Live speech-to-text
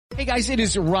Hey guys, it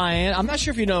is Ryan. I'm not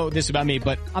sure if you know this about me,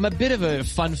 but I'm a bit of a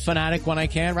fun fanatic when I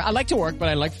can. I like to work, but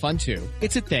I like fun too.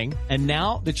 It's a thing. And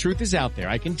now the truth is out there.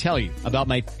 I can tell you about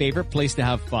my favorite place to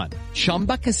have fun.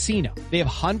 Chumba Casino. They have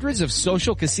hundreds of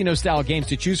social casino style games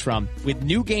to choose from with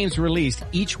new games released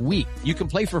each week. You can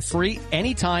play for free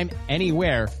anytime,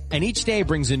 anywhere. And each day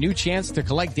brings a new chance to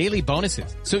collect daily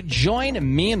bonuses. So join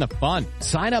me in the fun.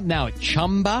 Sign up now at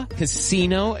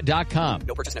ChumbaCasino.com.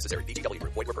 No purchase necessary. VGW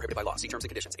Group. Void where prohibited by law. See terms and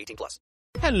conditions. 18+.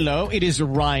 Hello, it is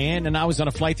Ryan, and I was on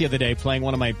a flight the other day playing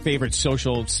one of my favorite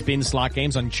social spin slot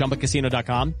games on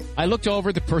ChumbaCasino.com. I looked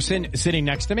over the person sitting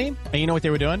next to me, and you know what they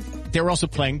were doing? They were also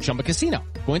playing Chumba Casino.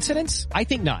 Coincidence? I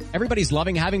think not. Everybody's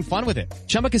loving having fun with it.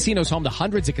 Chumba Casino is home to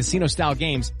hundreds of casino-style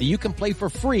games that you can play for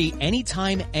free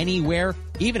anytime, anywhere,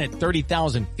 even at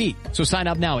 30,000 feet. So sign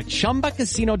up now at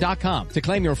ChumbaCasino.com to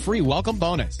claim your free welcome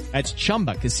bonus. That's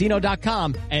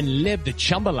ChumbaCasino.com and live the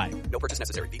Chumba life. No purchase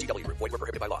necessary. VGW Group. Void where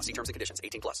prohibited by law. See terms and conditions.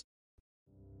 18+.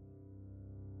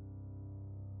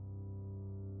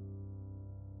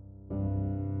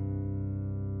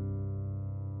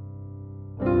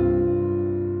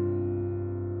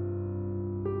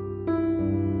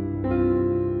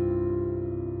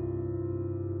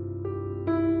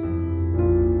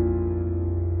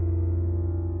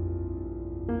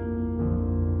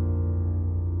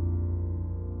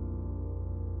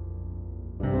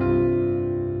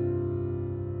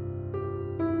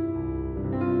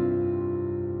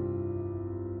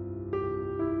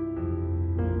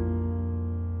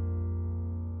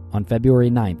 On February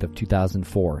 9th of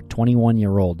 2004,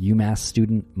 21-year-old UMass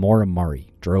student Maura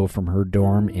Murray drove from her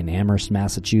dorm in Amherst,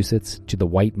 Massachusetts to the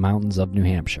White Mountains of New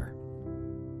Hampshire.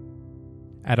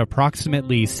 At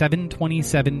approximately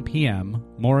 7:27 p.m.,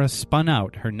 Maura spun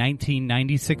out her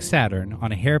 1996 Saturn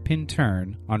on a hairpin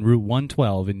turn on Route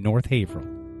 112 in North Haverhill.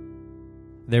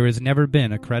 There has never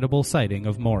been a credible sighting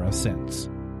of Maura since.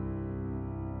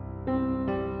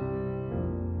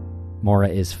 Maura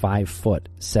is 5 foot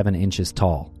 7 inches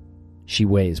tall. She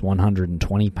weighs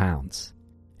 120 pounds,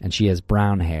 and she has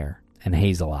brown hair and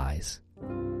hazel eyes.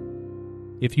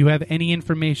 If you have any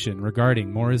information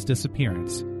regarding Maura's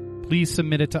disappearance, please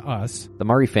submit it to us, The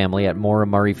Murray family at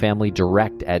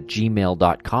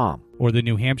MauraMurrayFamilyDirect@gmail.com. or the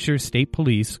New Hampshire State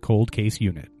Police Cold Case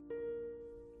Unit.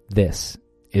 This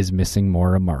is Missing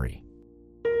Maura Murray.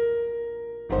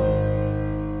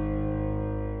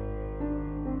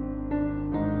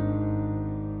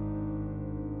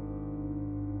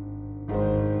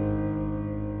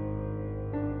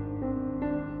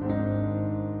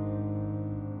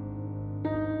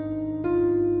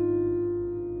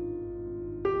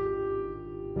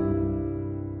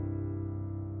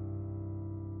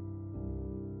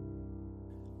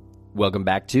 Welcome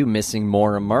back to Missing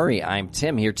Maura Murray. I'm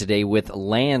Tim here today with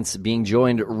Lance, being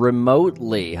joined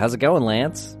remotely. How's it going,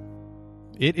 Lance?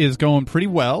 It is going pretty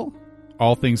well,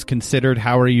 all things considered.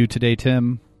 How are you today,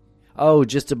 Tim? Oh,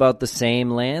 just about the same,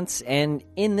 Lance. And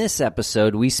in this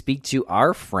episode, we speak to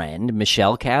our friend,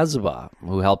 Michelle Kazuba,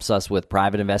 who helps us with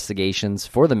private investigations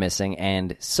for the missing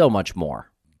and so much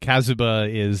more.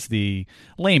 Kazuba is the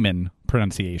layman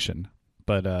pronunciation,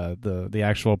 but the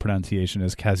actual pronunciation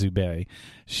is Kazube.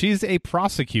 She's a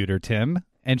prosecutor, Tim,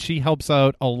 and she helps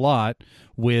out a lot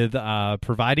with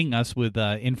providing us with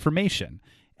information.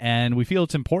 And we feel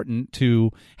it's important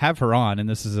to have her on, and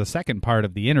this is the second part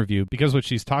of the interview, because what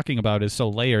she's talking about is so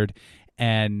layered,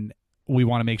 and we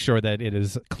want to make sure that it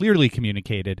is clearly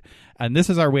communicated. And this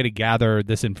is our way to gather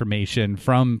this information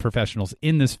from professionals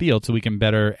in this field so we can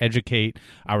better educate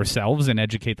ourselves and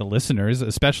educate the listeners,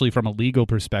 especially from a legal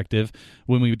perspective,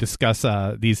 when we discuss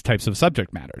these types of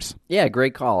subject matters. Yeah,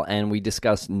 great call. And we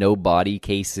discussed no body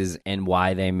cases and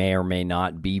why they may or may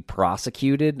not be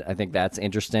prosecuted. I think that's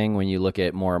interesting when you look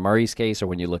at Maura Murray's case or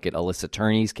when you look at Alyssa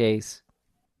Turney's case.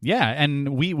 Yeah, and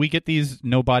we get these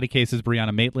no-body cases.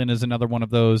 Brianna Maitland is another one of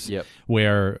those. Yep.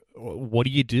 Where what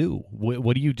do you do?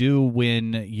 What do you do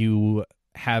when you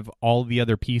have all the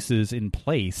other pieces in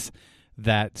place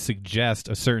that suggest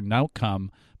a certain outcome,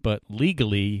 but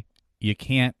legally you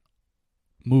can't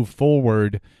move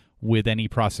forward with any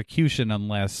prosecution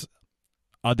unless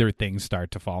other things start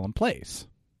to fall in place?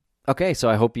 Okay, so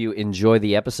I hope you enjoy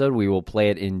the episode. We will play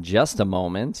it in just a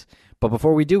moment. But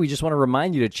before we do, we just want to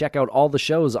remind you to check out all the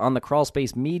shows on the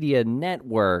Crawlspace Media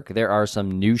Network. There are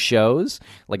some new shows,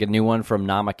 like a new one from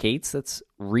Nama Cates that's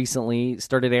recently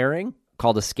started airing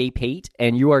called Escape Hate,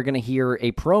 and you are going to hear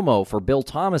a promo for Bill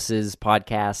Thomas's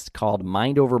podcast called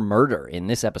Mind Over Murder in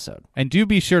this episode. And do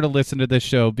be sure to listen to this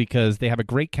show because they have a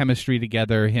great chemistry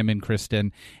together, him and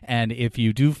Kristen. And if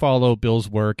you do follow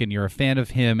Bill's work and you're a fan of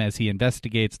him as he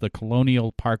investigates the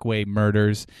Colonial Parkway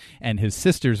murders and his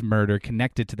sister's murder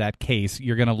connected to that case,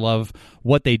 you're going to love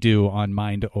what they do on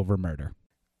Mind Over Murder.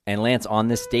 And Lance, on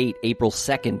this date, April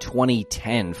 2nd,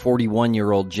 2010,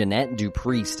 41-year-old Jeanette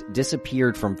Dupriest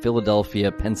disappeared from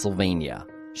Philadelphia, Pennsylvania.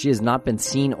 She has not been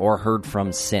seen or heard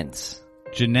from since.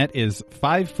 Jeanette is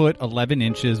 5 foot 11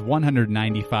 inches,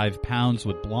 195 pounds,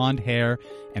 with blonde hair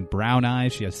and brown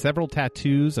eyes. She has several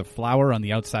tattoos, a flower on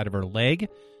the outside of her leg,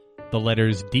 the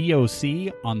letters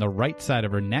DOC on the right side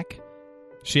of her neck.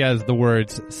 She has the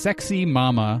words Sexy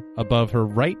Mama above her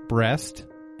right breast,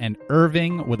 and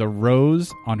Irving with a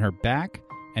rose on her back,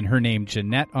 and her name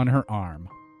Jeanette on her arm.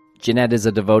 Jeanette is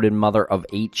a devoted mother of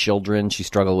 8 children. She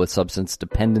struggled with substance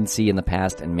dependency in the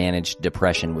past and managed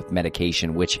depression with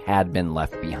medication, which had been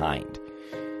left behind.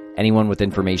 Anyone with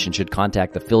information should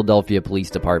contact the Philadelphia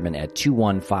Police Department at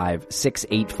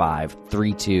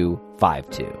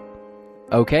 215-685-3252.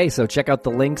 Okay, so check out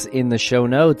the links in the show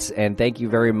notes, and thank you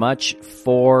very much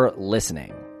for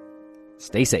listening.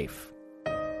 Stay safe.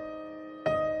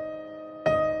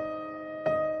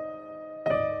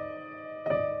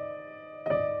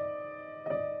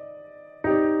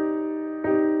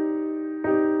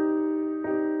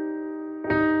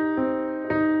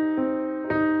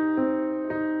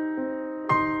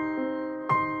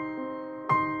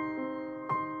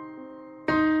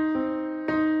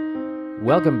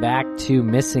 Welcome back to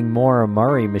Missing Maura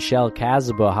Murray, Michelle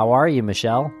Casaba. How are you,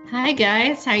 Michelle? Hi,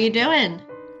 guys. How you doing?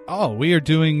 Oh, we are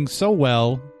doing so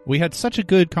well. We had such a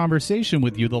good conversation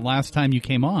with you the last time you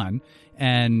came on,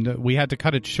 and we had to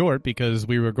cut it short because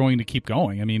we were going to keep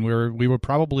going. I mean, we were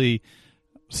probably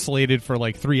slated for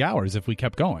like 3 hours if we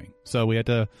kept going. So we had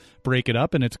to break it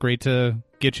up, and it's great to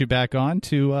get you back on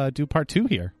to do part 2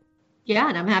 here. Yeah,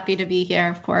 and I'm happy to be here,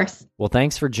 of course. Well,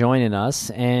 thanks for joining us.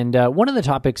 And one of the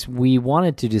topics we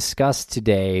wanted to discuss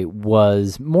today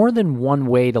was more than one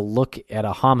way to look at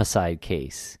a homicide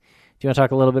case. Do you want to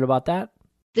talk a little bit about that?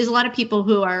 There's a lot of people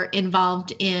who are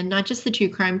involved in not just the true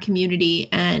crime community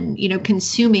and,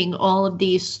 consuming all of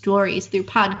these stories through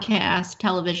podcasts,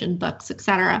 television, books,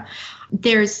 etc.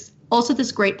 There's also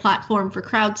this great platform for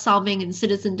crowd solving and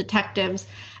citizen detectives.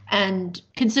 And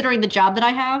considering the job that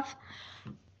I have,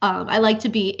 I like to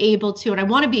be able to, and I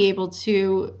want to be able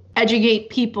to educate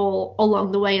people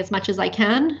along the way as much as I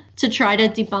can to try to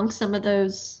debunk some of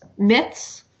those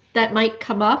myths that might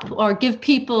come up or give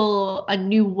people a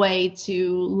new way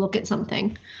to look at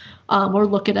something or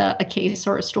look at a case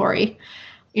or a story.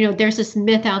 There's this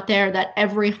myth out there that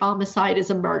every homicide is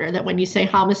a murder, that when you say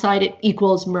homicide, it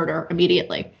equals murder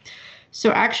immediately.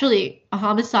 So actually, a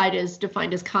homicide is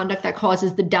defined as conduct that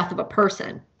causes the death of a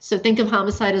person. So think of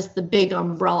homicide as the big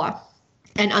umbrella,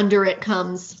 and under it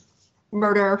comes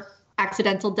murder,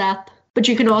 accidental death. But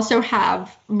you can also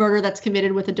have murder that's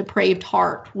committed with a depraved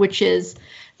heart, which is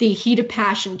the heat of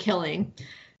passion killing.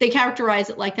 They characterize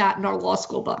it like that in our law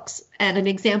school books. And an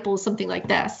example is something like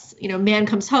this. Man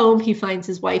comes home, he finds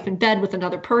his wife in bed with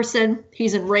another person.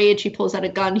 He's enraged, he pulls out a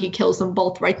gun, he kills them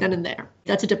both right then and there.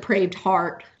 That's a depraved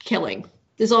heart killing.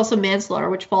 There's also manslaughter,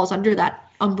 which falls under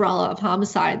that umbrella of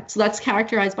homicide. So that's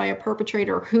characterized by a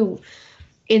perpetrator who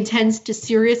intends to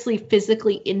seriously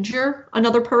physically injure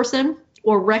another person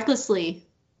or recklessly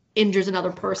injures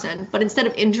another person. But instead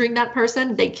of injuring that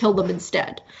person, they kill them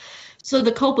instead. So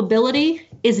the culpability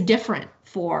is different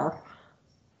for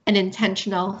an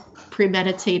intentional,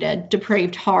 premeditated,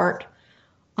 depraved heart,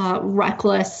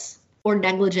 reckless, or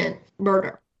negligent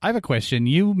murder. I have a question.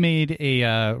 You made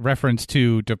a reference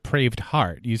to depraved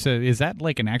heart. You said, is that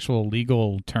like an actual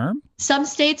legal term? Some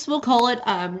states will call it,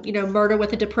 murder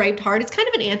with a depraved heart. It's kind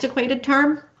of an antiquated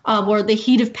term, or the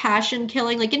heat of passion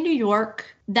killing. Like in New York,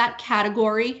 that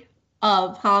category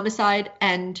of homicide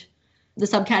and the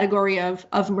subcategory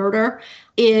of murder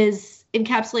is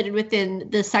encapsulated within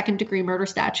the second-degree murder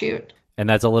statute. And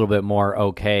that's a little bit more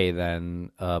okay than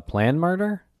planned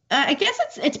murder? I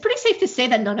guess it's pretty safe to say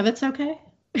that none of it's okay.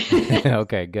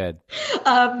 Okay, good.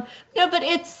 No, but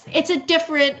it's a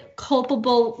different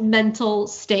culpable mental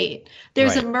state.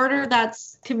 There's Right. a murder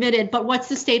that's committed, but what's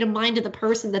the state of mind of the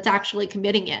person that's actually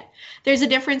committing it? There's a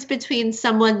difference between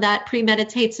someone that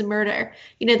premeditates a murder.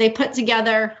 They put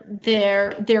together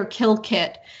their kill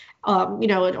kit,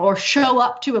 or show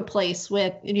up to a place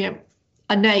with,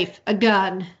 a knife, a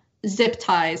gun, zip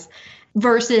ties,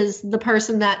 versus the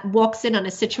person that walks in on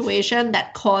a situation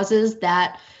that causes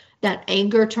that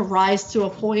anger to rise to a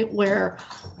point where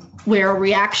where the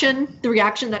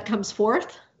reaction that comes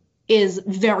forth is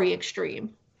very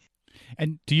extreme.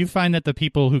 And do you find that the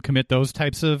people who commit those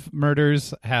types of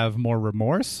murders have more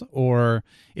remorse, or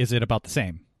is it about the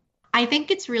same? I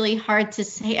think it's really hard to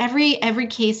say. Every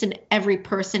case and every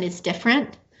person is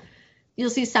different. You'll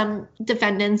see some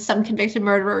defendants, some convicted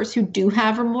murderers who do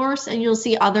have remorse, and you'll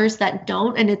see others that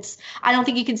don't. And I don't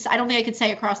think I could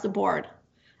say across the board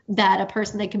that a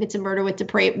person that commits a murder with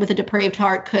a depraved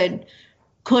heart could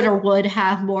or would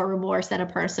have more remorse than a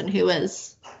person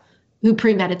who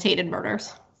premeditated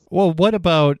murders. Well, what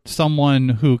about someone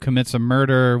who commits a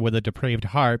murder with a depraved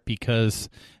heart because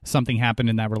something happened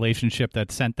in that relationship that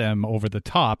sent them over the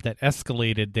top, that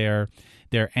escalated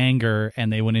their anger,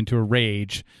 and they went into a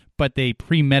rage, but they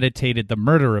premeditated the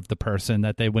murder of the person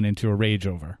that they went into a rage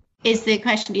over? Is the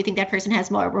question, do you think that person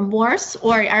has more remorse,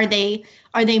 or are they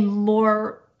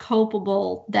more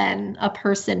culpable than a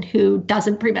person who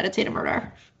doesn't premeditate a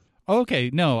murder? Okay,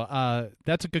 no,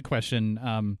 that's a good question.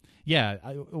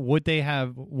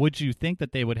 Would you think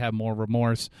that they would have more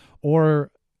remorse, or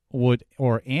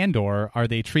are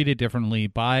they treated differently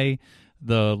by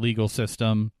the legal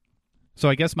system? So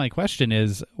I guess my question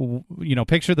is,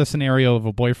 picture the scenario of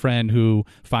a boyfriend who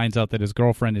finds out that his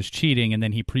girlfriend is cheating, and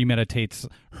then he premeditates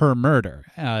her murder.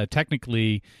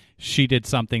 Technically, she did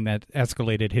something that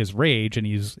escalated his rage, and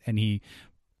he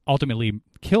ultimately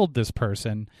killed this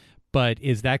person. But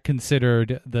is that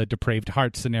considered the depraved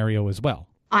heart scenario as well?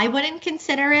 I wouldn't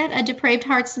consider it a depraved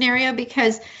heart scenario,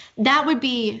 because that would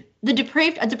be a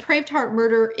depraved heart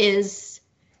murder it's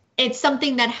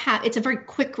something that it's a very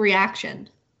quick reaction.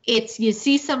 It's you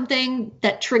see something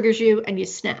that triggers you and you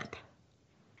snap.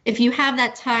 If you have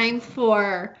that time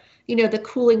for, the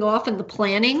cooling off and the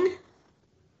planning,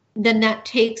 then that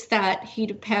takes that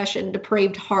heat of passion,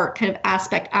 depraved heart kind of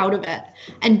aspect out of it.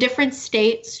 And different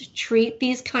states treat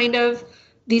these kind of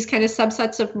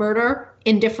subsets of murder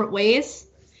in different ways.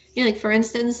 Like for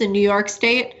instance, in New York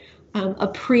State, a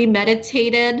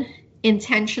premeditated,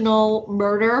 intentional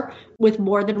murder with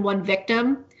more than one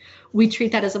victim, we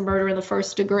treat that as a murder in the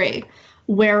first degree.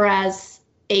 Whereas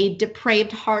a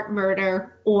depraved heart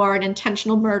murder or an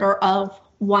intentional murder of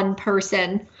one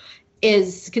person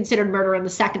is considered murder in the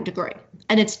second degree.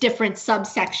 And it's different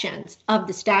subsections of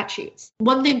the statutes.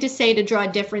 One thing to say to draw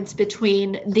a difference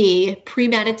between the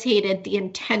premeditated, the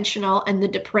intentional, and the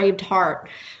depraved heart.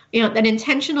 That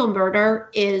intentional murder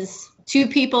is two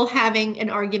people having an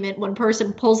argument. One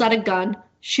person pulls out a gun,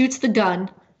 shoots the gun,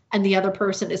 and the other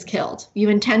person is killed. You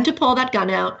intend to pull that gun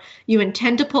out, you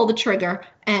intend to pull the trigger,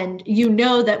 and you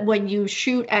know that when you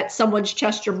shoot at someone's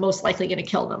chest, you're most likely going to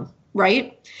kill them,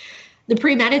 right? The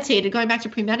premeditated, going back to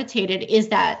premeditated, is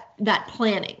that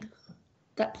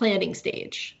planning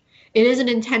stage. It is an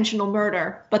intentional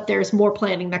murder, but there's more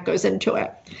planning that goes into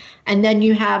it. And then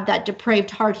you have that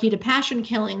depraved heart, heat of passion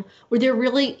killing, where there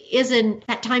really isn't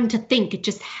that time to think. It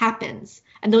just happens.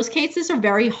 And those cases are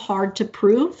very hard to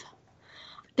prove.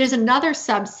 There's another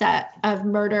subset of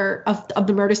murder, of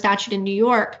the murder statute in New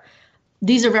York.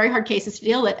 These are very hard cases to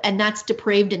deal with, and that's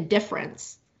depraved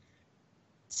indifference.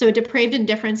 So a depraved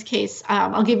indifference case,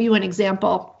 I'll give you an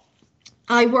example.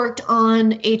 I worked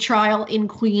on a trial in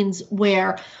Queens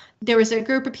where there was a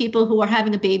group of people who were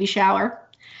having a baby shower,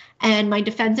 and my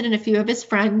defendant and a few of his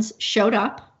friends showed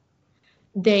up.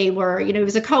 They were, it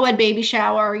was a co-ed baby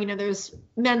shower. There's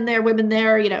men there, women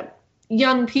there,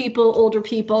 young people, older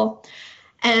people.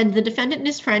 And the defendant and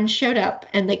his friends showed up,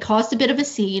 and they caused a bit of a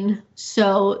scene.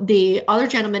 So the other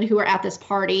gentlemen who were at this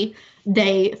party,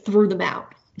 they threw them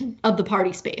out of the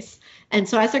party space. And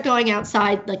so as they're going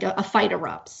outside, like a fight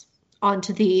erupts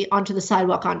onto the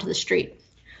sidewalk, onto the street.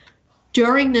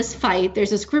 During this fight, there's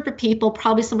this group of people,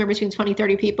 probably somewhere between 20,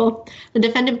 30 people. The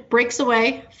defendant breaks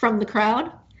away from the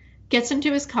crowd, gets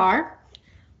into his car,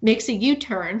 makes a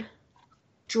U-turn,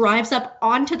 drives up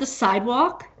onto the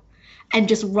sidewalk, and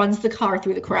just runs the car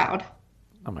through the crowd.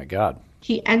 Oh my God.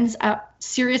 He ends up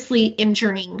seriously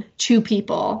injuring two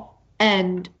people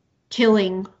and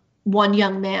killing one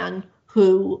young man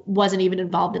who wasn't even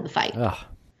involved in the fight. Ugh.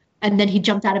 And then he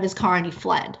jumped out of his car and he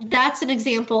fled. That's an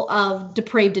example of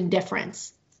depraved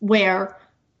indifference, where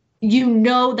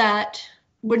that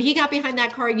when he got behind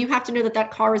that car, you have to know that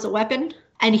that car is a weapon.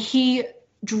 And he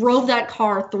drove that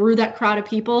car through that crowd of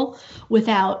people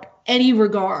without any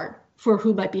regard for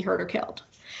who might be hurt or killed.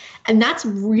 And that's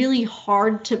really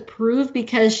hard to prove,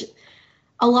 because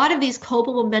a lot of these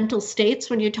culpable mental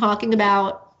states, when you're talking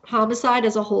about homicide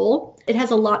as a whole, it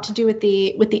has a lot to do with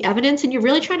the evidence, and you're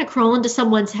really trying to crawl into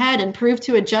someone's head and prove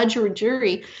to a judge or a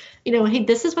jury, hey,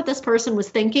 this is what this person was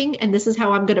thinking, and this is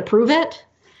how I'm going to prove it.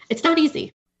 It's not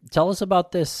easy. Tell us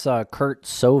about this Kurt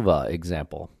Sova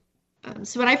example.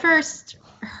 So when I first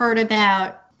heard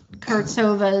about Kurt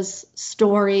Sova's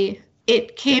story,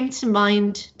 it came to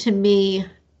mind to me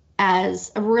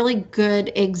as a really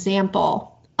good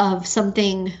example of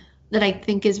something that I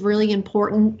think is really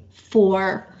important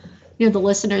for, the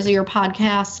listeners of your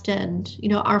podcast and,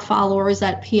 our followers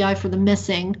at PI for the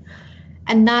Missing.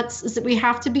 And is that we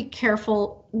have to be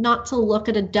careful not to look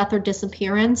at a death or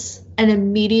disappearance and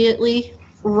immediately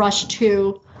rush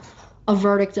to a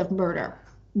verdict of murder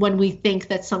when we think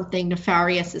that something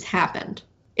nefarious has happened.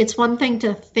 It's one thing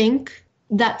to think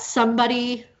that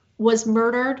somebody was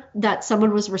murdered, that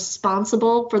someone was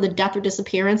responsible for the death or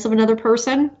disappearance of another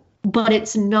person, but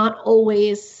it's not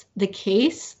always the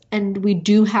case, and we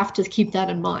do have to keep that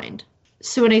in mind.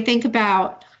 So when I think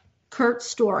about Kurt's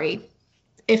story,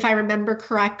 if I remember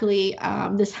correctly,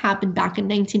 this happened back in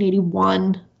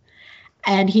 1981,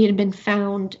 and he had been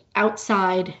found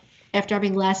outside after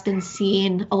having last been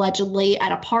seen allegedly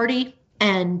at a party,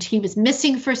 and he was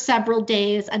missing for several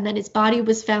days, and then his body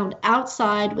was found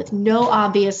outside with no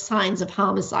obvious signs of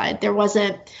homicide. There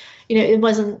wasn't,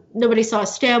 nobody saw a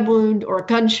stab wound or a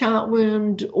gunshot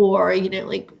wound or,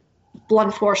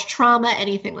 blunt force trauma,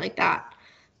 anything like that.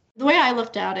 The way I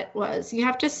looked at it was you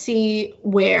have to see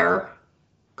where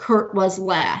Kurt was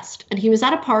last. And he was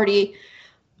at a party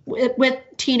with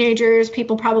teenagers,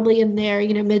 people probably in their,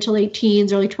 mid to late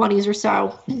teens, early 20s or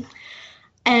so.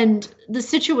 And the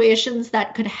situations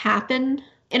that could happen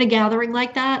in a gathering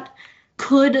like that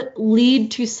could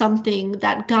lead to something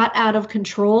that got out of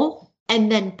control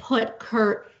and then put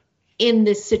Kurt in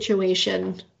this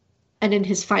situation and in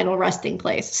his final resting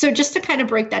place. So just to kind of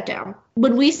break that down,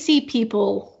 when we see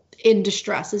people in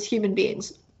distress as human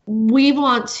beings, we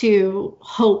want to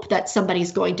hope that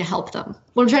somebody's going to help them.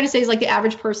 What I'm trying to say is the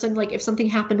average person, if something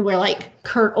happened where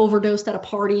Kurt overdosed at a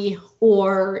party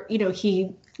or,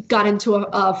 he got into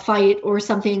a fight or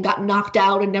something and got knocked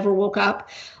out and never woke up,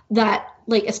 that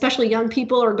especially young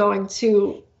people are going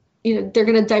to, they're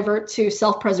going to divert to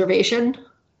self-preservation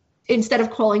instead of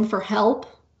calling for help,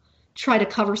 try to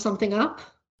cover something up.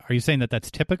 Are you saying that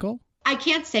that's typical? I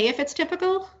can't say if it's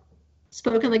typical.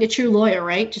 Spoken like a true lawyer,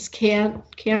 right? Just can't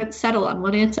settle on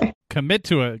one answer. Commit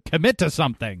to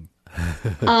something.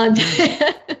 But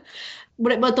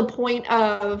the point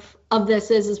of this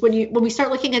is when we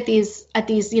start looking at these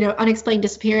unexplained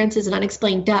disappearances and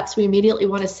unexplained deaths, we immediately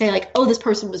want to say oh, this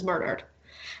person was murdered.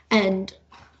 And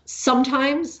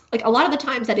sometimes, a lot of the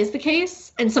times that is the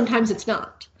case, and sometimes it's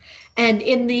not. And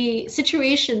in the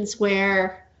situations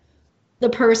where the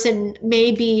person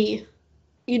may be,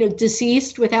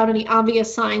 deceased without any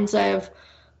obvious signs of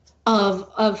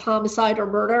homicide or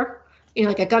murder,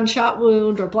 like a gunshot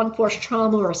wound or blunt force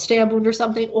trauma or a stab wound or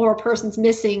something, or a person's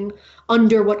missing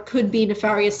under what could be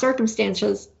nefarious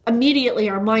circumstances, immediately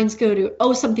our minds go to,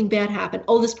 oh, something bad happened.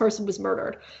 Oh, this person was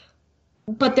murdered.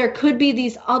 But there could be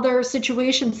these other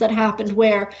situations that happened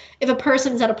where if a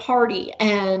person's at a party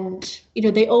and,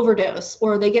 they overdose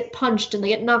or they get punched and they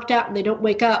get knocked out and they don't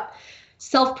wake up,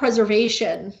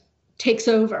 self-preservation takes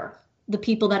over the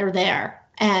people that are there.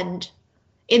 And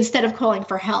instead of calling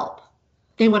for help,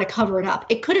 they want to cover it up.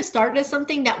 It could have started as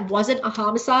something that wasn't a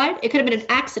homicide. It could have been an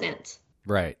accident.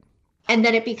 Right. And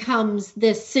then it becomes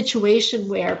this situation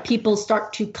where people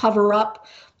start to cover up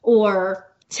or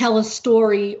tell a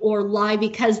story or lie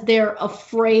because they're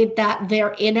afraid that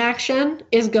their inaction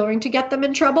is going to get them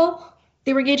in trouble.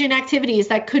 They were engaging in activities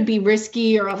that could be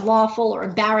risky or unlawful or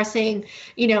embarrassing,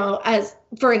 as,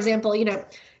 for example,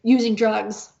 using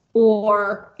drugs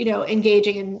or,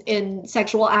 engaging in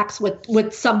sexual acts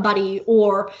with somebody,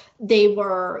 or they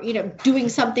were, doing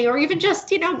something, or even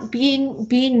just, being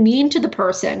mean to the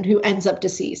person who ends up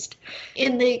deceased.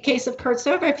 In the case of Kurt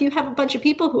Sova, if you have a bunch of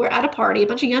people who are at a party, a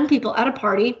bunch of young people at a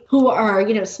party who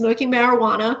are, smoking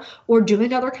marijuana or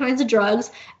doing other kinds of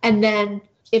drugs, and then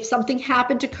if something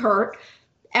happened to Kurt,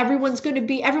 everyone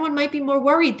might be more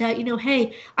worried that,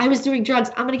 hey, I was doing drugs,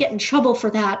 I'm going to get in trouble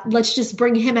for that. Let's just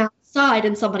bring him outside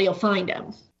and somebody will find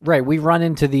him. Right. We run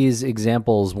into these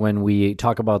examples when we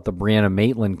talk about the Brianna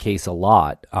Maitland case a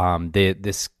lot.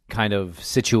 This kind of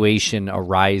situation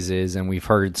arises, and we've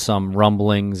heard some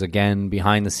rumblings, again,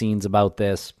 behind the scenes about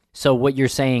this. So what you're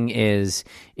saying is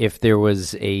if there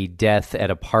was a death at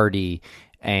a party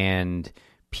and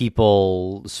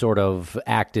people sort of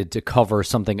acted to cover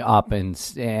something up and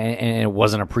it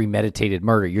wasn't a premeditated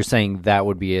murder, you're saying that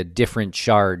would be a different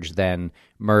charge than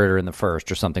murder in the first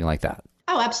or something like that?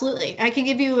 Oh, absolutely. I can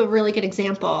give you a really good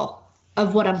example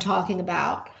of what I'm talking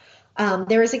about.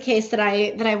 There was a case that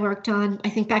I worked on, I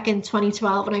think back in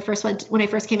 2012 when I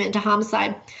first came into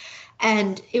homicide,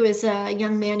 and it was a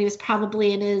young man. He was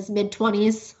probably in his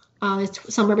mid-20s,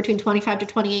 It's somewhere between 25 to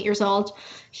 28 years old.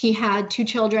 He had 2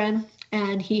 children,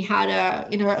 and he had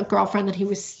a girlfriend that he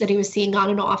was seeing on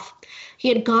and off. He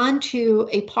had gone to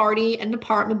a party in an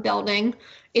apartment building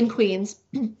in Queens.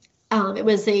 It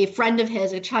was a friend of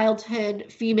his, a childhood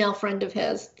female friend of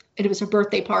his, and it was her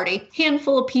birthday party.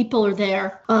 Handful of people are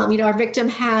there. Our victim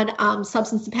had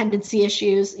substance dependency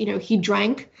issues. He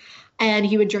drank, and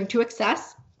he would drink to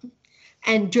excess.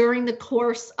 And during the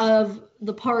course of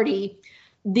the party,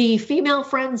 the female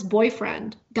friend's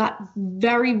boyfriend got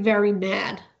very, very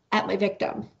mad at my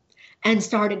victim and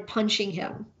started punching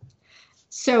him.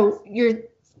 So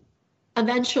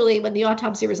eventually, when the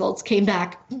autopsy results came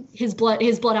back, his blood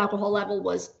alcohol level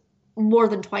was more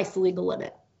than twice the legal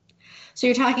limit. So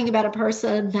you're talking about a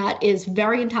person that is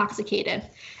very intoxicated,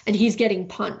 and he's getting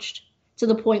punched to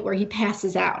the point where he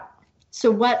passes out.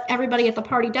 So what everybody at the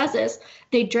party does is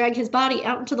they drag his body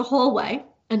out into the hallway,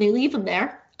 and they leave him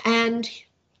there, and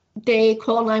they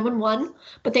call 911,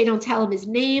 but they don't tell him his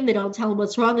name. They don't tell him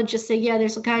what's wrong, and just say, yeah,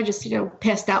 there's a guy just,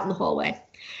 passed out in the hallway.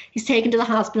 He's taken to the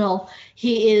hospital.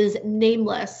 He is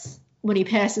nameless when he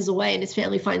passes away, and his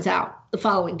family finds out the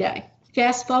following day.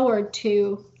 Fast forward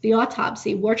to the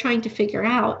autopsy. We're trying to figure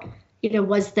out,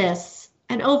 was this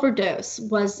an overdose?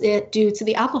 Was it due to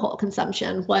the alcohol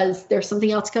consumption? Was there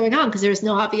something else going on? Because there was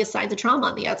no obvious signs of trauma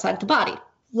on the outside of the body.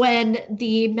 When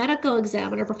the medical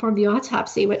examiner performed the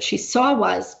autopsy, what she saw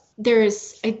was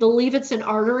I believe it's an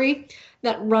artery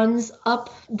that runs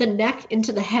up the neck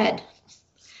into the head.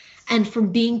 And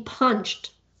from being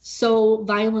punched so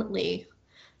violently,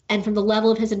 and from the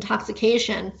level of his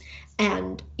intoxication,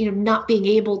 and not being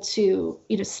able to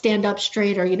stand up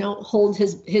straight or hold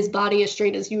his body as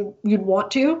straight as you'd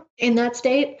want to in that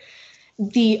state,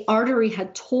 the artery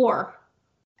had tore,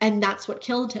 and that's what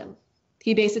killed him.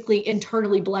 He basically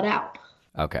internally bled out.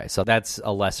 Okay, so that's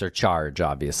a lesser charge,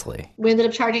 obviously. We ended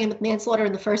up charging him with manslaughter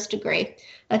in the first degree.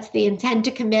 That's the intent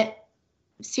to commit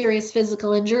serious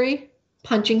physical injury,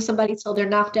 punching somebody till they're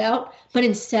knocked out, but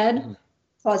instead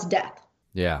cause death.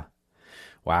 Yeah.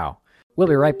 Wow. We'll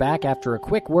be right back after a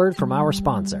quick word from our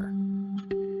sponsor.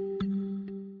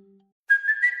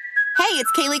 Hey,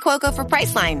 it's Kaylee Cuoco for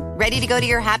Priceline. Ready to go to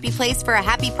your happy place for a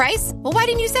happy price? Well, why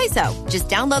didn't you say so? Just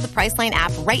download the Priceline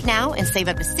app right now and save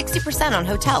up to 60% on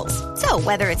hotels. So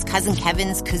whether it's Cousin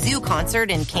Kevin's Kazoo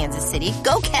Concert in Kansas City,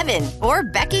 go Kevin, or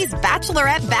Becky's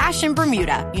Bachelorette Bash in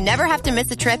Bermuda, you never have to miss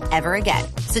a trip ever again.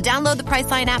 So download the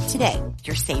Priceline app today.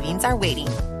 Your savings are waiting.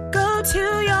 Go to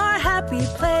your happy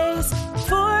place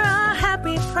for a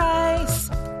happy price.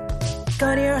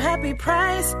 Go to your happy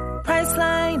price,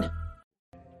 Priceline.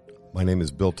 My name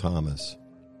is Bill Thomas.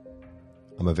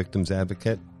 I'm a victim's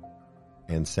advocate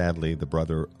and, sadly, the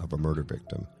brother of a murder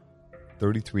victim.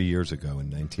 33 years ago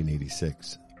in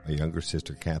 1986, my younger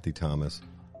sister, Kathy Thomas,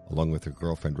 along with her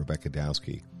girlfriend, Rebecca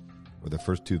Dowski, were the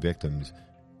first 2 victims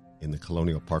in the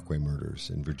Colonial Parkway murders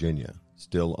in Virginia,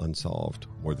 still unsolved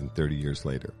more than 30 years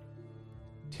later.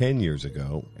 10 years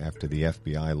ago, after the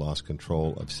FBI lost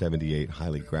control of 78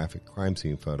 highly graphic crime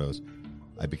scene photos,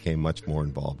 I became much more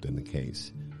involved in the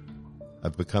case.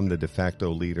 I've become the de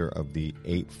facto leader of the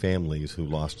 8 families who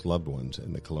lost loved ones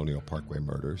in the Colonial Parkway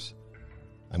murders.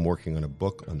 I'm working on a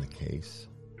book on the case,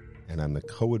 and I'm the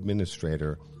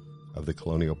co-administrator of the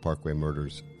Colonial Parkway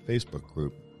Murders Facebook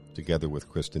group, together with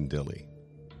Kristen Dilley.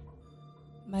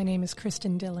 My name is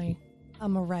Kristen Dilley.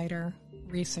 I'm a writer,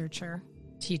 researcher,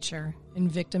 teacher,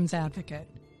 and victims advocate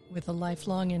with a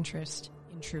lifelong interest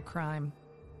in true crime.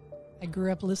 I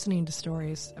grew up listening to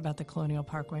stories about the Colonial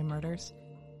Parkway murders.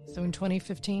 So in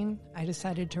 2015, I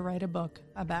decided to write a book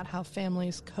about how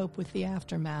families cope with the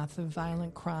aftermath of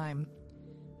violent crime.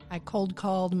 I cold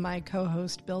called my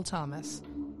co-host Bill Thomas,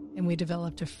 and we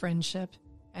developed a friendship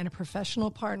and a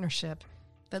professional partnership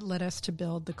that led us to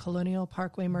build the Colonial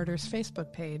Parkway Murders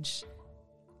Facebook page,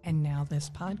 and now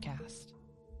this podcast.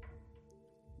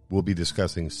 We'll be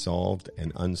discussing solved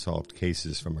and unsolved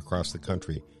cases from across the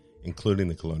country, including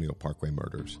the Colonial Parkway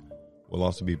murders. We'll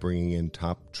also be bringing in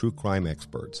top true crime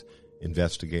experts,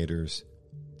 investigators,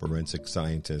 forensic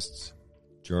scientists,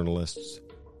 journalists,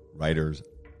 writers,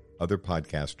 other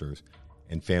podcasters,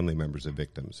 and family members of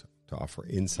victims to offer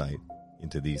insight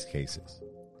into these cases.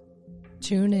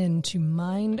 Tune in to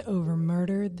Mind Over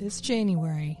Murder this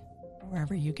January,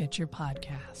 wherever you get your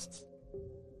podcasts.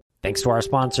 Thanks to our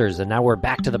sponsors, and now we're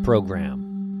back to the program.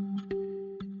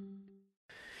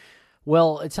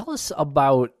 Well, tell us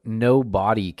about no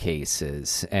body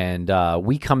cases, and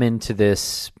we come into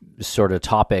this sort of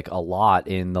topic a lot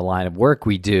in the line of work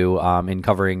we do in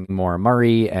covering Maura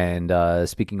Murray and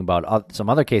speaking about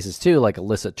some other cases too, like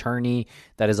Alyssa Turney.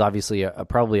 That is obviously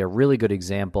probably a really good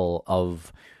example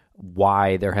of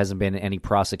why there hasn't been any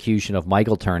prosecution of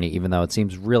Michael Turney, even though it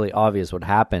seems really obvious what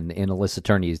happened in Alyssa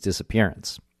Turney's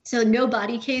disappearance. So no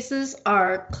body cases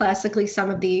are classically some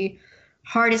of the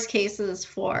hardest cases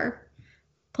for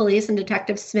police and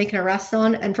detectives to make an arrest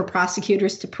on and for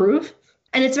prosecutors to prove.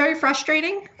 And it's very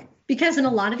frustrating because in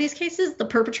a lot of these cases, the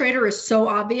perpetrator is so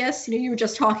obvious. You were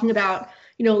just talking about,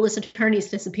 Alyssa Turney's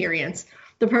disappearance.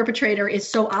 The perpetrator is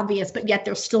so obvious, but yet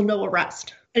there's still no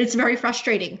arrest. And it's very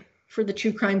frustrating for the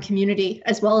true crime community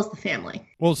as well as the family.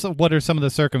 Well, so what are some of the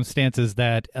circumstances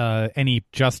that any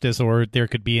justice or there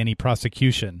could be any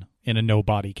prosecution in a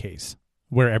no-body case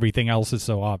where everything else is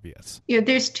so obvious?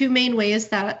 There's two main ways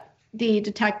that the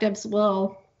detectives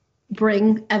will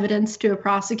bring evidence to a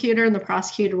prosecutor, and the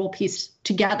prosecutor will piece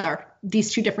together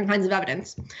these two different kinds of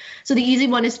evidence. So the easy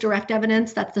one is direct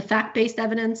evidence. That's the fact-based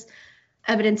evidence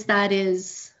that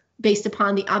is based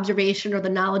upon the observation or the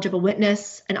knowledge of a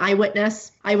witness, an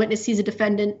eyewitness. Eyewitness sees a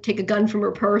defendant take a gun from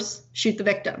her purse, shoot the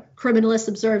victim. Criminalist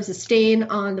observes a stain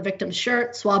on the victim's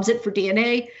shirt, swabs it for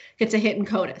DNA, gets a hit in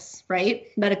CODIS, right?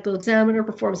 Medical examiner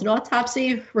performs an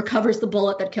autopsy, recovers the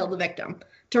bullet that killed the victim.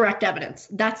 Direct evidence.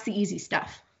 That's the easy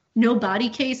stuff. No body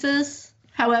cases,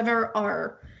 however,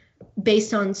 are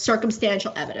based on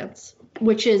circumstantial evidence,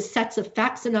 which is sets of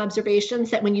facts and observations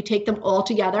that when you take them all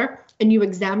together and you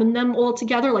examine them all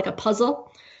together like a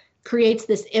puzzle, creates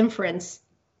this inference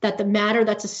that the matter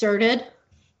that's asserted,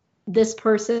 this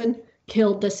person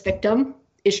killed this victim,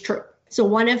 is true. So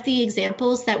one of the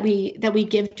examples that we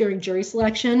give during jury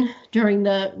selection, during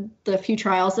the few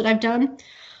trials that I've done,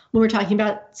 when we're talking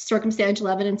about circumstantial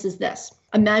evidence is this.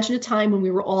 Imagine a time when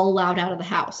we were all allowed out of the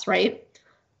house, right?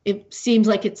 It seems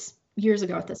like it's years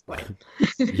ago at this point.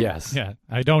 Yes. Yeah.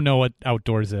 I don't know what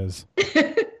outdoors is.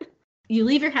 You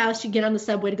leave your house, you get on the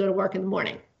subway to go to work in the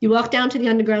morning. You walk down to the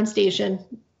underground station.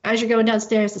 As you're going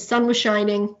downstairs, the sun was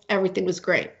shining. Everything was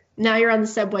great. Now you're on the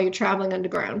subway, you're traveling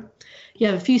underground. You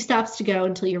have a few stops to go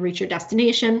until you reach your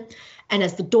destination. And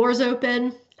as the doors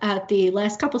open at the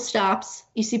last couple stops,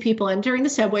 you see people entering the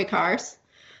subway cars.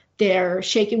 They're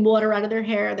shaking water out of their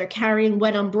hair. They're carrying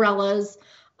wet umbrellas.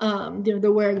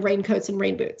 They're wearing raincoats and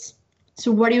rain boots.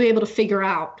 So what are you able to figure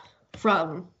out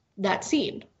from that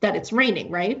scene? That it's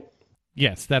raining, right?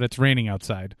 Yes, that it's raining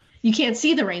outside. You can't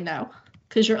see the rain, though,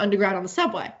 because you're underground on the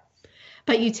subway.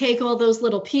 But you take all those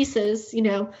little pieces,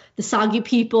 the soggy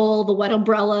people, the wet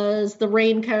umbrellas, the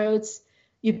raincoats,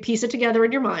 you piece it together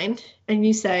in your mind, and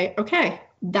you say, okay,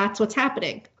 that's what's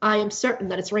happening. I am certain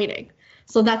that it's raining.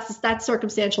 So that's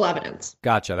circumstantial evidence.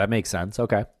 Gotcha. That makes sense.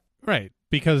 Okay. Right.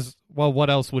 Because, well, what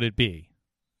else would it be?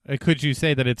 Could you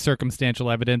say that it's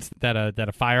circumstantial evidence that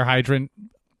a fire hydrant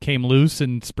came loose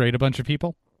and sprayed a bunch of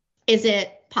people? Is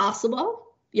it possible?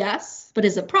 Yes. But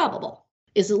is it probable?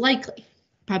 Is it likely?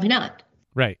 Probably not.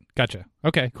 Right. Gotcha.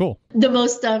 Okay, cool. The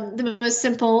most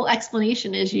simple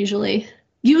explanation is usually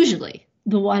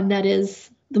the one that is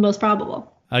the most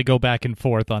probable. I go back and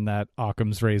forth on that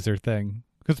Occam's razor thing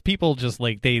because people just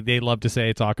they love to say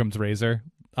it's Occam's razor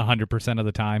 100% of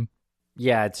the time.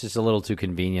 Yeah, it's just a little too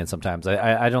convenient sometimes.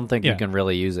 I don't think you can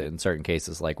really use it in certain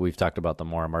cases. Like we've talked about the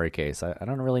Maura Murray case. I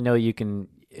don't really know you can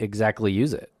exactly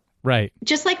use it. Right.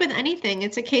 Just like with anything,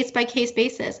 it's a case-by-case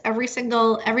basis. Every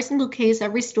single case,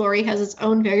 every story has its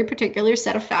own very particular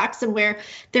set of facts, and where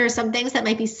there are some things that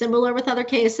might be similar with other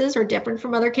cases or different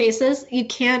from other cases, you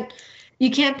can't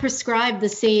prescribe the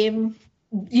same.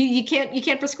 You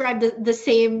can't prescribe the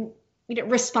same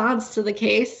response to the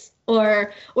case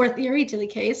or theory to the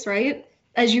case, right?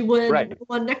 As you would the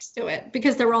one next to it,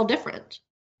 because they're all different.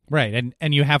 Right,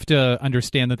 and you have to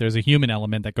understand that there's a human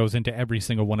element that goes into every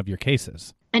single one of your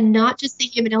cases. And not just the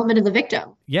human element of the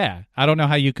victim. Yeah, I don't know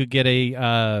how you could get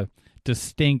a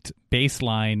distinct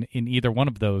baseline in either one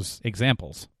of those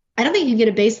examples. I don't think you can get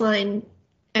a baseline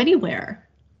anywhere.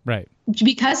 Right.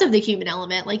 Because of the human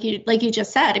element, like you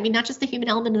just said. I mean, not just the human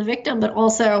element of the victim, but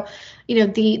also,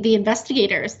 the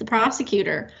investigators, the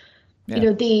prosecutor,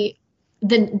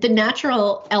 the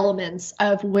natural elements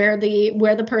of where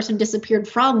the person disappeared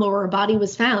from or a body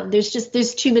was found.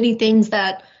 There's too many things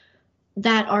that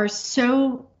are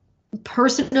so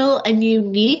personal and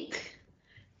unique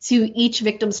to each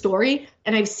victim's story.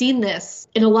 And I've seen this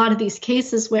in a lot of these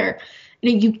cases where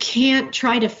you can't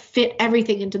try to fit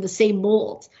everything into the same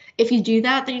mold. If you do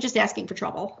that, then you're just asking for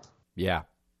trouble. Yeah.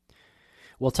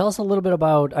 Well, tell us a little bit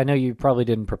about, I know you probably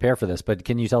didn't prepare for this, but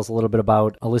can you tell us a little bit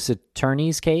about Alyssa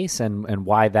Turney's case and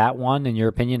why that one, in your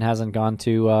opinion, hasn't gone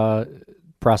to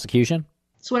prosecution?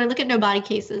 So when I look at no body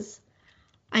cases,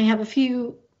 I have a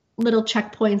few little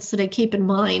checkpoints that I keep in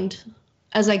mind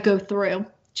as I go through,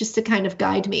 just to kind of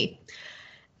guide me.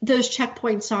 Those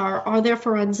checkpoints are there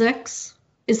forensics?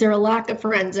 Is there a lack of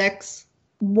forensics?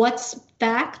 What's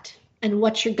fact and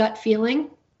what's your gut feeling?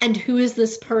 And who is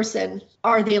this person?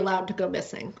 Are they allowed to go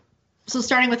missing? So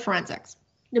starting with forensics,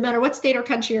 no matter what state or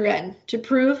country you're in, to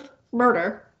prove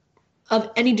murder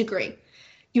of any degree,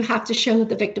 you have to show that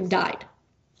the victim died.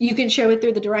 You can show it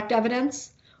through the direct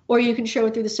evidence, or you can show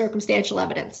it through the circumstantial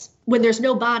evidence. When there's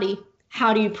no body,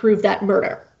 how do you prove that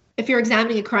murder? If you're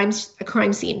examining a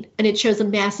crime scene and it shows a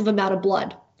massive amount of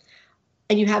blood,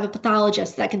 and you have a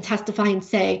pathologist that can testify and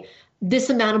say, this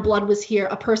amount of blood was here,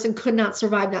 a person could not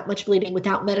survive that much bleeding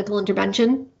without medical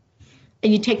intervention,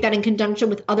 and you take that in conjunction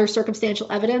with other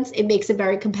circumstantial evidence, it makes a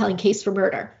very compelling case for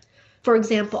murder. For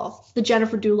example, the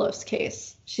Jennifer Dulos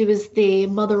case. She was the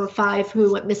mother of 5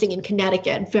 who went missing in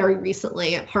Connecticut very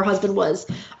recently. Her husband was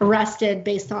arrested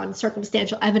based on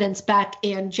circumstantial evidence back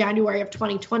in January of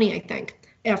 2020, I think,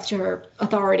 after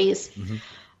authorities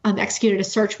executed a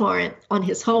search warrant on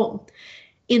his home.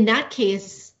 In that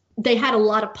case, they had a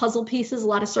lot of puzzle pieces, a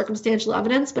lot of circumstantial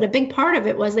evidence, but a big part of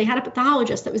it was they had a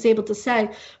pathologist that was able to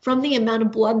say, from the amount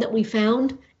of blood that we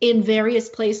found in various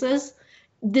places,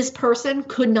 this person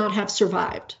could not have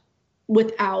survived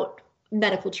without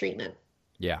medical treatment.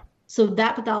 Yeah. So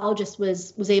that pathologist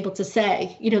was able to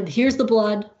say, here's the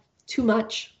blood, too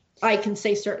much. I can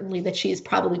say certainly that she's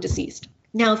probably deceased.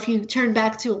 Now, if you turn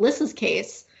back to Alyssa's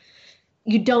case,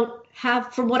 you don't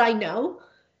have, from what I know,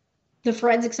 the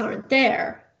forensics aren't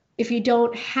there. If you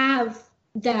don't have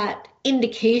that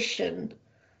indication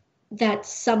that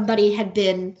somebody had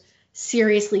been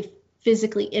seriously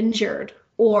physically injured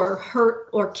or hurt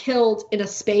or killed in a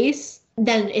space,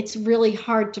 then it's really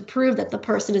hard to prove that the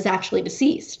person is actually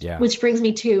deceased. Yeah. Which brings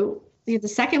me to the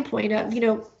second point of,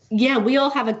 we all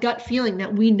have a gut feeling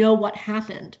that we know what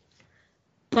happened,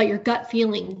 but your gut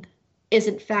feeling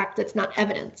isn't fact, that's not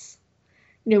evidence.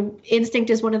 Instinct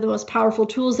is one of the most powerful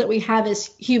tools that we have as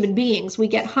human beings. We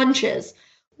get hunches.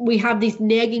 We have these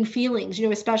nagging feelings,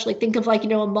 especially think of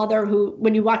a mother who,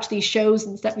 when you watch these shows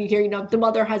and stuff, you hear, the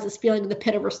mother has this feeling in the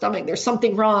pit of her stomach. There's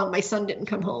something wrong. My son didn't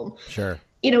come home. Sure.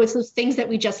 It's those things that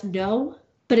we just know,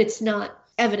 but it's not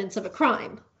evidence of a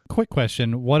crime. Quick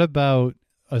question. What about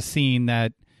a scene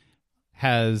that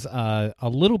has a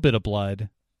little bit of blood,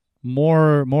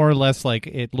 more or less like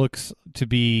it looks to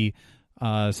be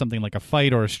something like a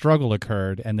fight or a struggle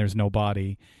occurred and there's no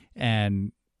body,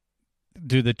 and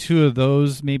do the two of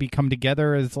those maybe come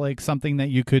together as like something that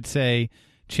you could say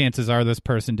chances are this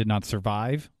person did not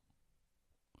survive?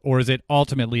 Or is it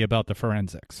ultimately about the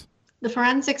forensics? The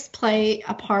forensics play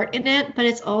a part in it, but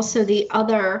it's also the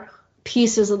other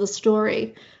pieces of the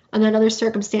story and then other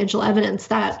circumstantial evidence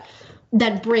that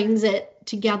brings it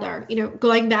together.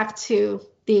 Going back to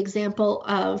the example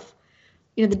of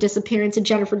the disappearance of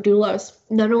Jennifer Dulos,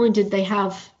 not only did they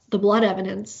have the blood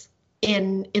evidence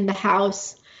in the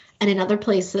house and in other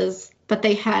places, but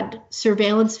they had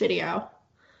surveillance video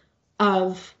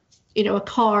of, a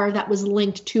car that was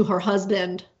linked to her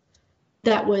husband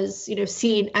that was,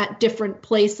 seen at different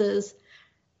places.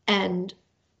 And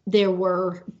there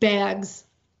were bags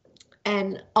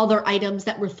and other items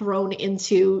that were thrown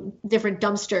into different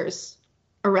dumpsters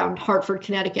around Hartford,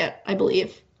 Connecticut, I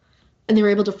believe. And they were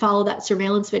able to follow that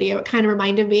surveillance video. It kind of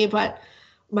reminded me of what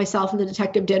myself and the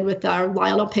detective did with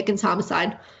Lionel Pickens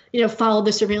homicide. Followed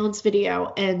the surveillance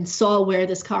video and saw where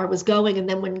this car was going. And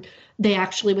then when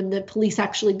the police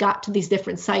actually got to these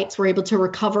different sites, were able to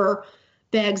recover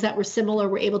bags that were similar,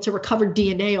 were able to recover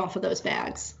DNA off of those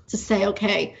bags to say,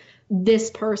 okay,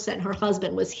 this person, her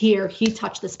husband, was here. He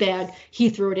touched this bag. He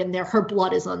threw it in there. Her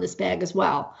blood is on this bag as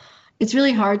well. It's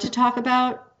really hard to talk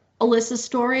about Alyssa's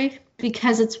story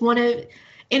because it's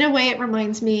in a way, it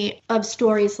reminds me of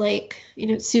stories like,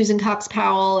 Susan Cox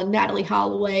Powell and Natalie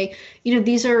Holloway.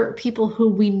 These are people who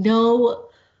we know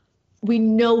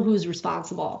who's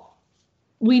responsible.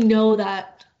 We know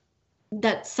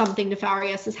that something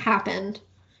nefarious has happened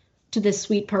to this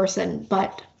sweet person,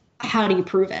 but how do you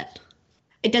prove it?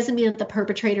 It doesn't mean that the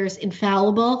perpetrator is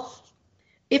infallible.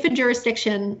 If a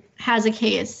jurisdiction has a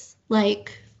case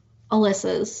like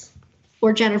Alyssa's,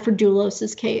 or Jennifer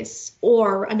Dulos's case,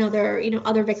 or another,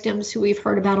 other victims who we've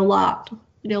heard about a lot,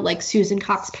 like Susan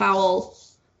Cox Powell,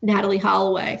 Natalie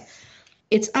Holloway.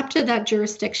 It's up to that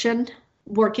jurisdiction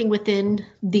working within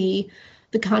the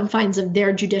confines of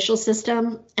their judicial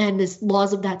system and the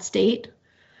laws of that state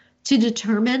to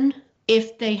determine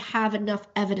if they have enough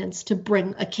evidence to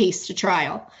bring a case to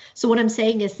trial. So what I'm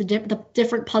saying is the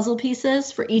different puzzle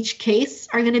pieces for each case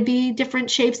are going to be different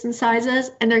shapes and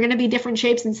sizes, and they're going to be different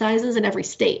shapes and sizes in every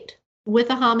state. With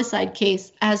a homicide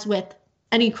case, as with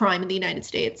any crime in the United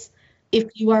States, if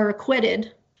you are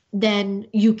acquitted, then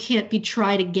you can't be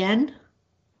tried again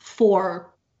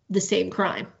for the same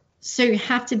crime. So you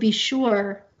have to be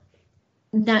sure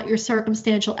that your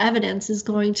circumstantial evidence is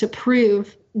going to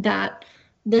prove that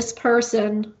this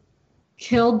person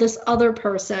killed this other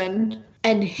person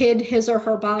and hid his or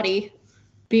her body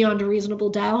beyond a reasonable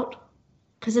doubt.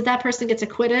 Because if that person gets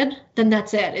acquitted, then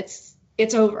that's it.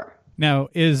 It's over. Now,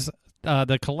 is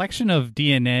the collection of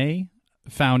DNA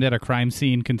found at a crime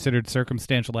scene considered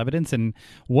circumstantial evidence? And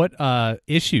what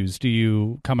issues do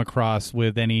you come across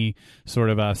with any sort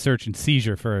of search and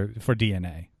seizure for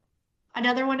DNA?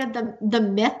 Another one of the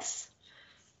myths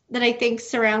that I think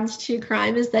surrounds true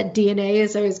crime is that DNA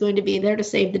is always going to be there to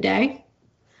save the day.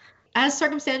 As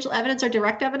circumstantial evidence or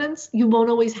direct evidence, you won't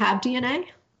always have DNA.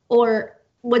 Or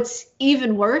what's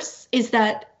even worse is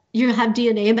that you have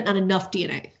DNA but not enough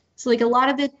DNA. So like a lot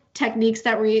of the techniques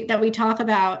that we talk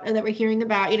about and that we're hearing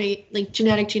about, like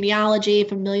genetic genealogy,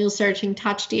 familial searching,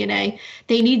 touch DNA,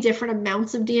 they need different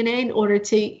amounts of DNA in order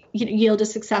to yield a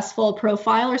successful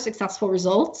profile or successful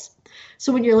results.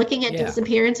 So when you're looking at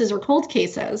disappearances or cold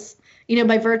cases,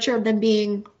 by virtue of them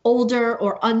being older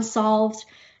or unsolved,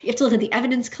 you have to look at the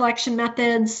evidence collection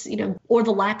methods, or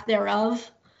the lack thereof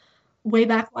way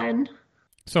back when.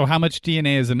 So how much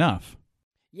DNA is enough?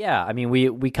 Yeah, I mean, we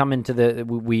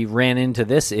ran into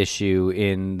this issue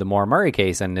in the Maura Murray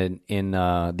case, and in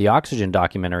the Oxygen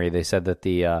documentary, they said that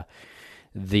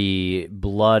the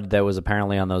blood that was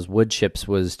apparently on those wood chips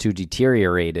was too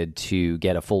deteriorated to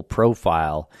get a full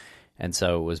profile, and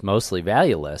so it was mostly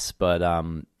valueless. But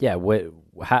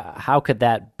how could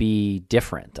that be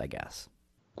different, I guess?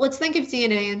 Let's think of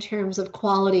DNA in terms of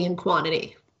quality and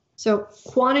quantity. So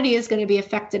quantity is going to be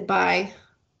affected by,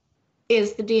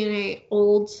 is the DNA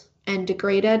old and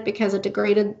degraded? Because a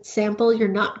degraded sample, you're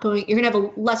going to have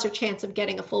a lesser chance of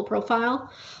getting a full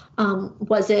profile.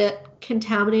 Was it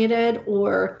contaminated,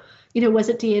 or, was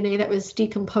it DNA that was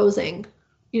decomposing?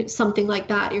 Something like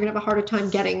that. You're going to have a harder time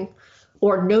getting,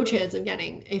 or no chance of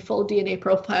getting, a full DNA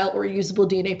profile or usable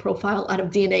DNA profile out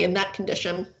of DNA in that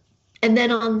condition. And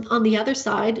then on the other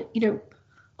side,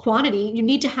 quantity, you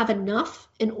need to have enough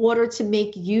in order to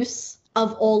make use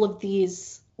of all of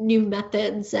these new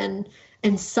methods and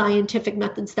scientific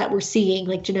methods that we're seeing,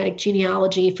 like genetic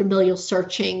genealogy, familial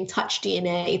searching, touch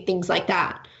DNA, things like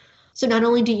that. So not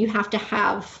only do you have to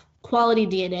have quality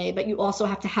DNA, but you also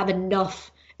have to have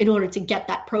enough in order to get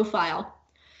that profile.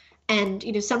 And,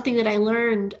 something that I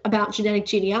learned about genetic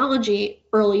genealogy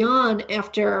early on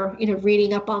after,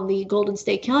 reading up on the Golden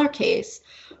State Killer case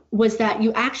was that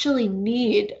you actually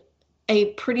need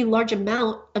a pretty large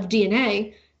amount of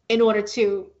DNA in order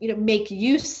to, make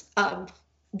use of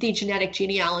the genetic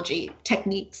genealogy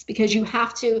techniques, because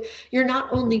you're not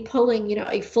only pulling,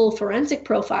 a full forensic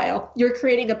profile, you're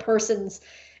creating the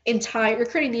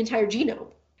entire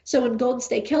genome. So in Golden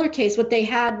State Killer case, what they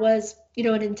had was,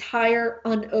 an entire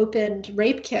unopened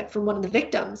rape kit from one of the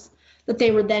victims that they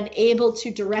were then able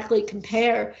to directly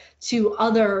compare to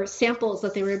other samples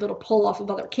that they were able to pull off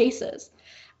of other cases.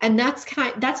 And that's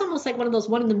almost like one of those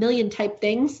 1 in a million type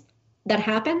things that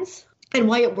happens, and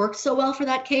why it works so well for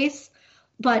that case.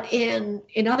 But in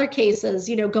other cases,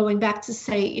 going back to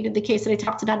say, the case that I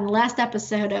talked about in the last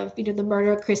episode of, the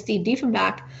murder of Christine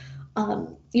Diefenbach,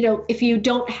 if you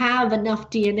don't have enough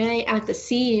DNA at the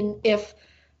scene, if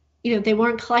they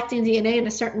weren't collecting DNA in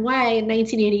a certain way in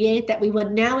 1988 that we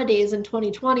would nowadays in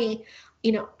 2020,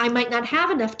 I might not have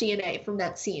enough DNA from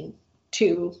that scene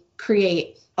to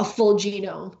create a full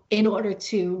genome in order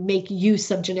to make use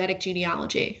of genetic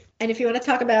genealogy. And if you want to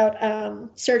talk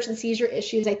about search and seizure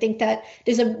issues, I think that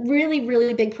there's a really,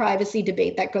 really big privacy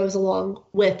debate that goes along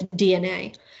with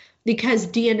DNA, because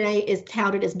DNA is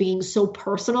touted as being so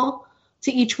personal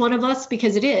to each one of us,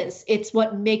 because it is. It's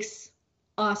what makes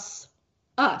us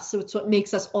us. So it's what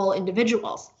makes us all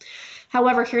individuals.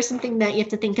 However, here's something that you have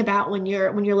to think about when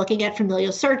you're looking at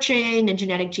familial searching and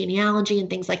genetic genealogy and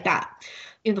things like that.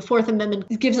 The Fourth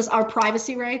Amendment gives us our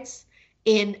privacy rights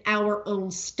in our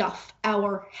own stuff,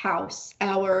 our house,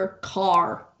 our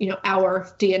car, our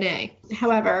DNA.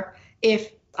 However,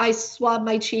 if I swab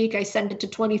my cheek, I send it to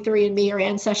 23andMe or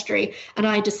Ancestry, and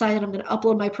I decided I'm going to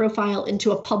upload my profile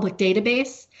into a public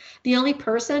database, the only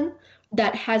person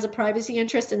that has a privacy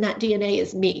interest in that DNA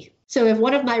is me. So if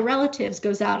one of my relatives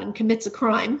goes out and commits a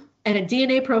crime and a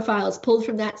DNA profile is pulled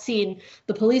from that scene,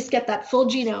 the police get that full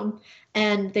genome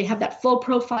and they have that full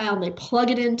profile and they plug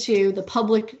it into the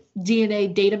public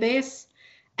DNA database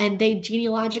and they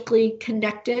genealogically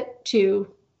connect it to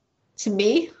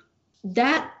me,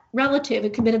 that relative who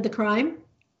committed the crime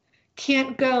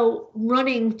can't go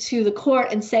running to the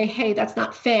court and say, hey, that's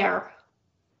not fair.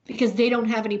 because they don't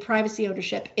have any privacy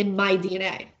ownership in my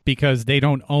DNA. Because they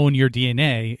don't own your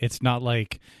DNA. It's not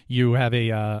like you have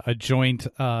a joint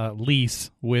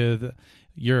lease with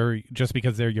just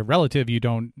because they're your relative, you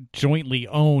don't jointly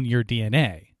own your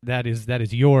DNA. That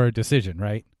is your decision,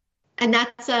 right? And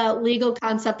that's a legal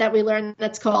concept that we learned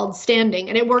that's called standing,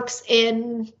 and it works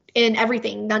in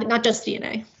everything, not just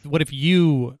DNA. What if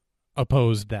you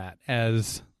opposed that?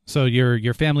 So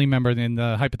your family member, in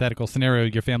the hypothetical scenario,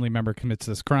 your family member commits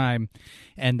this crime,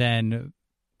 and then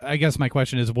I guess my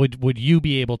question is, would you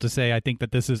be able to say, I think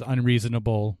that this is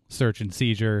unreasonable search and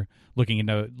seizure, looking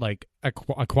into like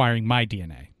acquiring my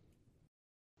DNA?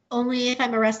 Only if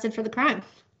I'm arrested for the crime.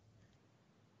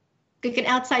 Like an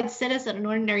outside citizen, an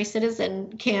ordinary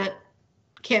citizen can't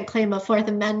claim a Fourth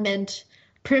Amendment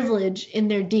privilege in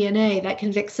their DNA that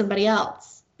convicts somebody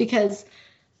else, because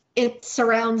it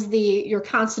surrounds your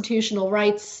constitutional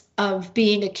rights of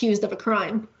being accused of a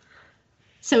crime.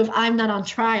 So if I'm not on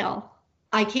trial,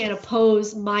 I can't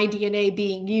oppose my DNA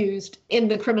being used in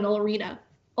the criminal arena.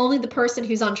 Only the person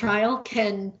who's on trial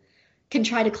can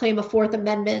try to claim a Fourth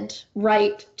Amendment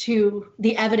right to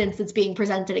the evidence that's being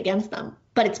presented against them.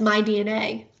 But it's my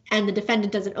DNA, and the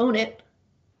defendant doesn't own it,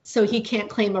 so he can't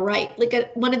claim a right.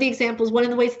 Like one of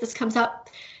the ways this comes up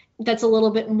that's a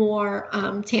little bit more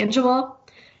tangible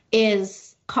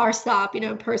is car stop.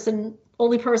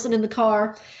 Only person in the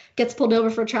car gets pulled over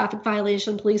for a traffic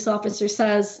violation. Police officer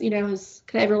says, can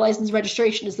I have your license,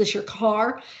 registration? Is this your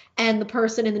car? And the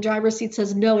person in the driver's seat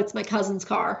says, no, it's my cousin's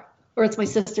car, or it's my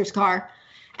sister's car.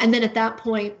 And then at that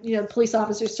point, police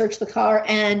officers search the car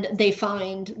and they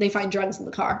find drugs in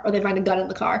the car, or they find a gun in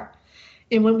the car.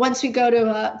 And once we go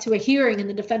to a hearing and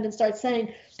the defendant starts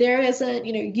saying, there isn't,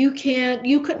 you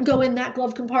couldn't go in that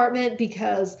glove compartment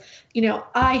because,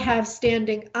 I have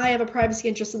standing, I have a privacy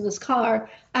interest in this car.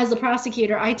 As the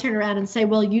prosecutor, I turn around and say,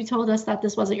 well, you told us that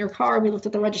this wasn't your car. We looked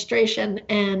at the registration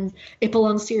and it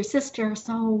belongs to your sister.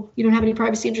 So you don't have any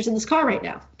privacy interest in this car right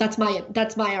now. That's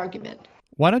my argument.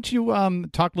 Why don't you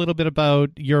talk a little bit about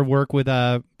your work with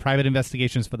private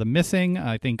investigations for the missing?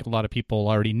 I think a lot of people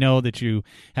already know that you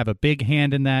have a big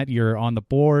hand in that. You're on the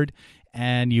board,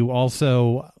 and you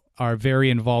also are very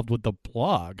involved with the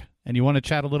blog. And you want to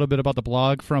chat a little bit about the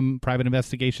blog from Private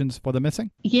Investigations for the Missing?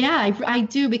 Yeah, I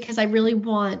do, because I really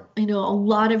want, a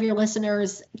lot of your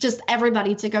listeners, just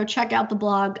everybody, to go check out the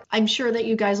blog. I'm sure that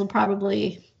you guys will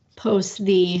probably post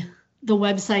the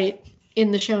website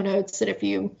in the show notes, and if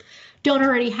you don't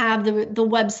already have the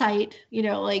website,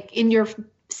 like in your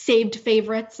saved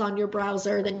favorites on your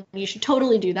browser, then you should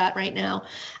totally do that right now.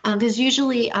 Because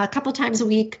usually a couple times a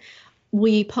week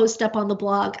we post up on the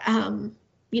blog.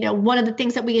 One of the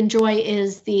things that we enjoy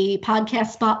is the podcast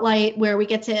spotlight, where we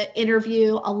get to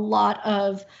interview a lot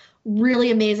of really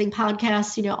amazing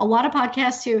podcasts, a lot of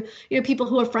podcasts who, people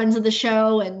who are friends of the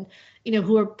show and,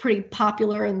 who are pretty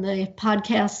popular in the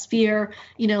podcast sphere,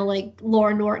 like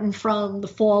Laura Norton from The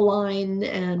Fall Line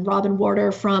and Robin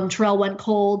Warder from Terrell Went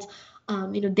Cold.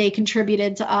 They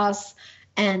contributed to us.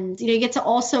 And, you get to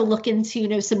also look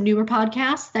into, some newer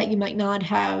podcasts that you might not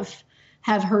have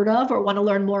heard of or want to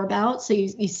learn more about. So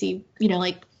you see,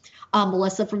 like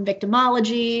Melissa from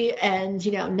Victimology and,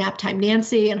 Naptime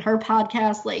Nancy and her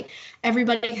podcast. Like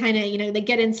everybody kind of, they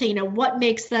get into, what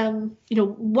makes them,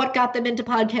 what got them into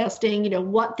podcasting,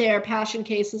 what their passion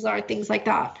cases are, things like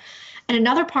that. And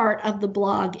another part of the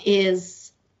blog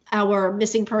is our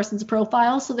missing persons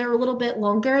profile. So they're a little bit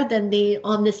longer than the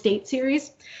On This Date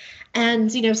series. And,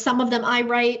 some of them I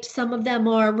write, some of them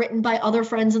are written by other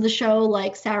friends of the show,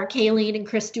 like Sarah Kaline and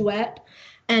Chris Duet.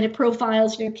 And it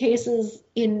profiles, cases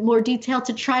in more detail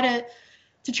to try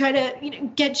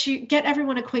to get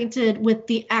everyone acquainted with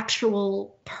the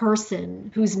actual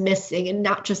person who's missing and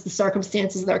not just the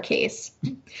circumstances of their case.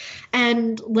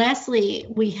 And lastly,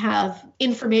 we have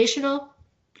informational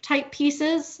type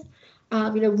pieces.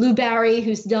 Lou Barry,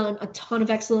 who's done a ton of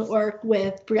excellent work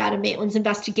with Brianna Maitland's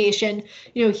investigation.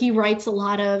 He writes a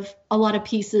lot of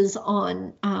pieces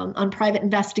on private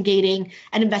investigating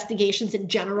and investigations in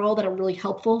general that are really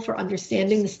helpful for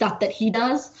understanding the stuff that he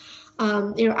does.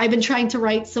 I've been trying to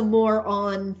write some more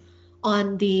on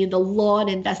the law and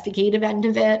investigative end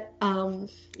of it.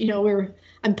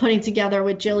 I'm putting together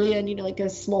with Jillian, like a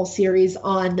small series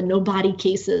on the no-body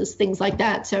cases, things like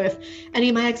that. So if any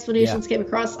of my explanations came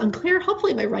across unclear,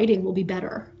 hopefully my writing will be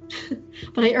better.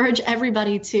 But I urge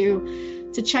everybody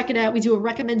to check it out. We do a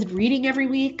recommended reading every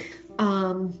week. If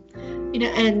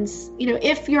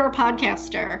you're a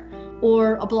podcaster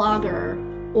or a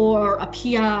blogger or a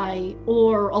PI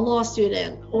or a law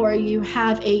student, or you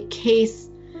have a case,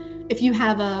 if you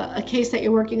have a case that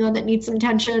you're working on that needs some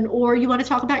attention, or you want to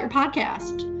talk about your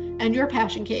podcast and your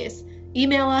passion case,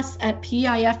 email us at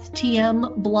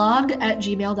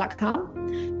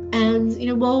piftmblog@gmail.com,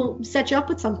 and we'll set you up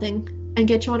with something and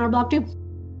get you on our blog too.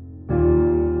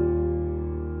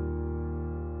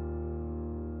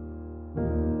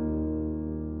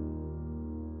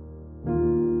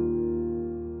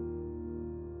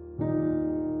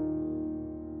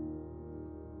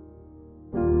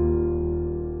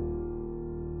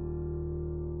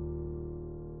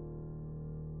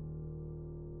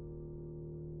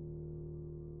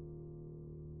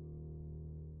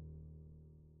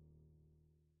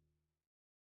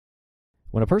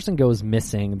 When a person goes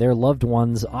missing, their loved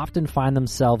ones often find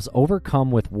themselves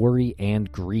overcome with worry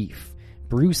and grief.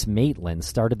 Bruce Maitland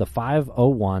started the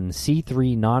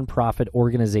 501c3 nonprofit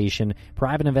organization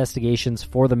Private Investigations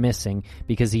for the Missing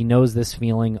because he knows this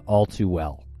feeling all too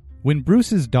well. When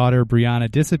Bruce's daughter Brianna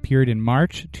disappeared in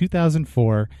March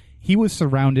 2004, he was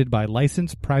surrounded by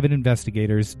licensed private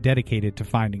investigators dedicated to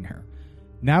finding her.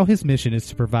 Now his mission is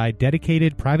to provide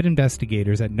dedicated private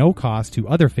investigators at no cost to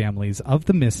other families of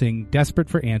the missing,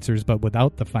 desperate for answers but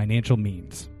without the financial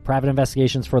means. Private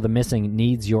Investigations for the Missing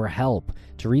needs your help.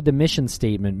 To read the mission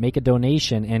statement, make a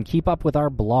donation, and keep up with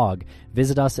our blog,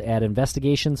 visit us at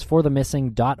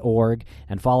investigationsforthemissing.org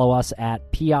and follow us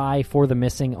at PI for the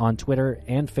Missing on Twitter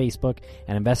and Facebook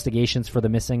and Investigations for the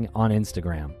Missing on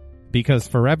Instagram. Because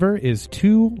forever is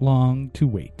too long to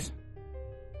wait.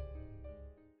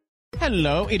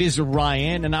 Hello, it is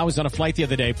Ryan, and I was on a flight the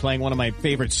other day playing one of my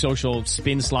favorite social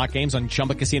spin slot games on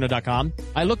ChumbaCasino.com.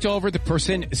 I looked over at the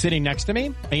person sitting next to me,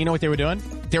 and you know what they were doing?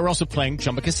 They were also playing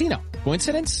Chumba Casino.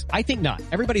 Coincidence? I think not.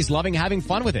 Everybody's loving having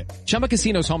fun with it. Chumba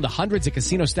Casino is home to hundreds of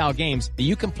casino-style games that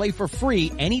you can play for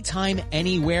free anytime,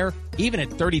 anywhere, even at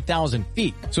 30,000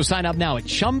 feet. So sign up now at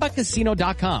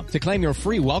ChumbaCasino.com to claim your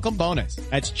free welcome bonus.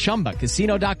 That's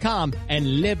ChumbaCasino.com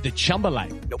and live the Chumba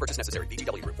life. No purchase necessary.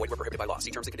 VGW Group. Void where prohibited by law.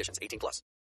 See terms and conditions. 18+.